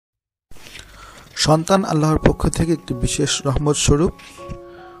সন্তান আল্লাহর পক্ষ থেকে একটি বিশেষ রহমত স্বরূপ।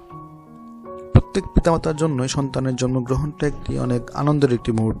 প্রত্যেক পিতামাতার জন্যই সন্তানের জন্মগ্রহণটা একটি অনেক আনন্দের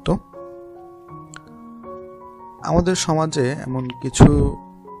একটি মুহূর্ত। আমাদের সমাজে এমন কিছু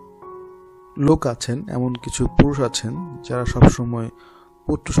লোক আছেন, এমন কিছু পুরুষ আছেন যারা সবসময়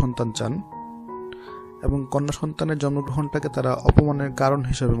পুত্র সন্তান চান এবং কন্যা সন্তানের জন্মগ্রহণটাকে তারা অপমানের কারণ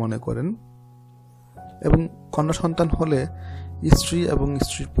হিসেবে মনে করেন। এবং কন্যা সন্তান হলে স্ত্রী এবং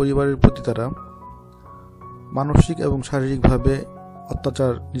স্ত্রীর পরিবারের প্রতি তারা মানসিক এবং শারীরিকভাবে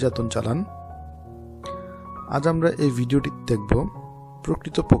অত্যাচার নির্যাতন চালান। আজ আমরা এই ভিডিওটি দেখব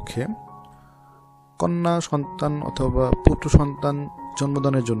প্রকৃতপক্ষে কন্যা সন্তান অথবা পুত্র সন্তান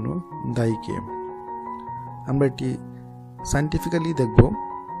জন্মদানের জন্য দায়ী কে। আমরা এটি সায়েন্টিফিক্যালি দেখব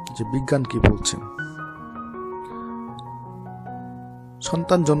যে বিজ্ঞান কি বলছে।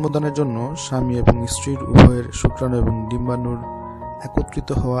 সন্তান জন্মদানের জন্য স্বামী এবং স্ত্রীর উভয়ের শুক্রাণু এবং ডিম্বাণুর একত্রিত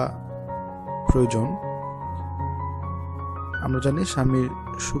হওয়া প্রয়োজন। আমরা জানি স্বামীর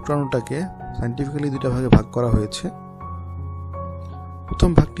শুক্রাণুটাকে সায়েন্টিফিক্যালি দুইটা ভাগে ভাগ করা হয়েছে। প্রথম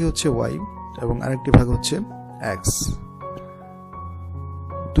ভাগটি হচ্ছে ওয়াই এবং আরেকটি ভাগ হচ্ছে এক্স।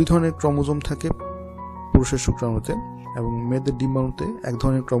 দুই ধরনের ক্রোমোজোম থাকে পুরুষের শুক্রাণুতে এবং মেয়েদের ডিম্বাণুতে এক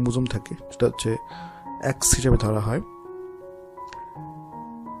ধরনের ক্রোমোজোম থাকে, যেটা হচ্ছে এক্স হিসেবে ধরা হয়।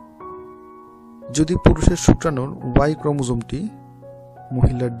 যদি পুরুষের শুক্রাণুর ওয়াই ক্রোমোজোমটি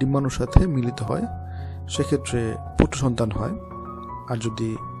মহিলার ডিম্বাণুর সাথে মিলিত হয় সেক্ষেত্রে পুত্র সন্তান হয়, আর যদি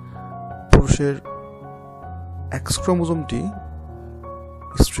পুরুষের এক্স ক্রোমোজোমটি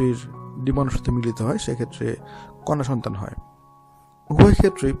স্ত্রীর ডিম্বাণুর সাথে মিলিত হয় সেক্ষেত্রে কন্যা সন্তান হয়। উভয়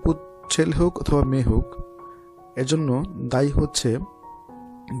ক্ষেত্রেই ছেলে হোক অথবা মেয়ে হোক, এজন্য দায়ী হচ্ছে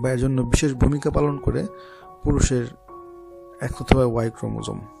বা এর জন্য বিশেষ ভূমিকা পালন করে পুরুষের এক্স অথবা ওয়াই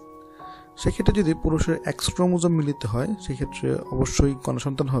ক্রোমোজোম। সেক্ষেত্রে যদি পুরুষের এক্স ক্রোমোজোম মিলিত হয় সেক্ষেত্রে অবশ্যই কন্যা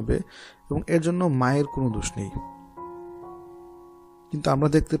সন্তান হবে এবং এর জন্য মায়ের কোনো দোষ নেই। কিন্তু আমরা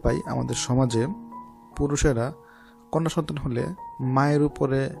দেখতে পাই আমাদের সমাজে পুরুষেরা কন্যা সন্তান হলে মায়ের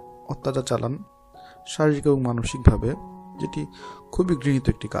উপরে অত্যাচার চালান শারীরিক এবং মানসিকভাবে, যেটি খুবই ঘৃণিত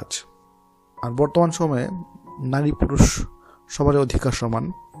একটি কাজ। আর বর্তমান সময়ে নারী পুরুষ সবার অধিকার সমান,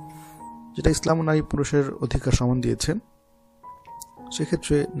 যেটা ইসলাম নারী পুরুষের অধিকার সমান দিয়েছে।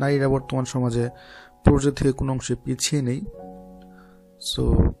 সেক্ষেত্রে নারীরা বর্তমান সমাজে পুরুষদের থেকে কোনো অংশে পিছিয়ে নেই। সো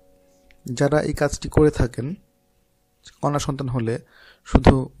যারা এই কাজটি করে থাকেন, কন্যা সন্তান হলে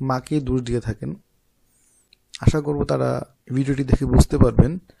শুধু মাকেই দোষ দিয়ে থাকেন, আশা করব তারা ভিডিওটি দেখে বুঝতে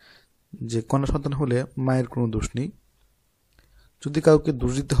পারবেন যে কন্যা সন্তান হলে মায়ের কোনো দোষ নেই। যদি কাউকে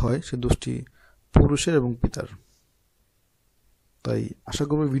দোষ দিতে হয় সে দোষটি পুরুষের এবং পিতার। তাই আশা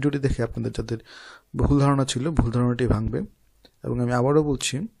করব ভিডিওটি দেখে আপনাদের যাদের ভুল ধারণা ছিল ভুল ধারণাটি ভাঙবে। এবং আমি আবারও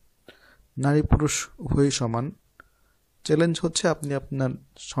বলছি, নারী পুরুষ উভয়ই সমান। চ্যালেঞ্জ হচ্ছে আপনি আপনার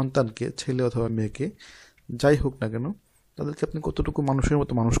সন্তানকে, ছেলে অথবা মেয়েকে যাই হোক না কেন, তাদেরকে আপনি কতটুকু মানুষের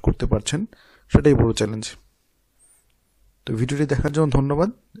মতো মানুষ করতে পারছেন সেটাই বড় চ্যালেঞ্জ। তো ভিডিওটি দেখার জন্য ধন্যবাদ।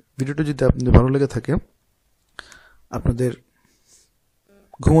 ভিডিওটি যদি আপনাদের ভালো লেগে থাকে, আপনাদের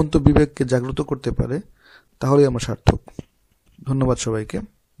ঘুমন্ত বিবেককে জাগ্রত করতে পারে, তাহলেই আমার সার্থক। ধন্যবাদ সবাইকে।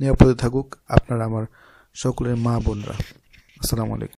 নিরাপদে থাকুক আপনারা আমার সকলের মা বোনরা। আসসালামু আলাইকুম।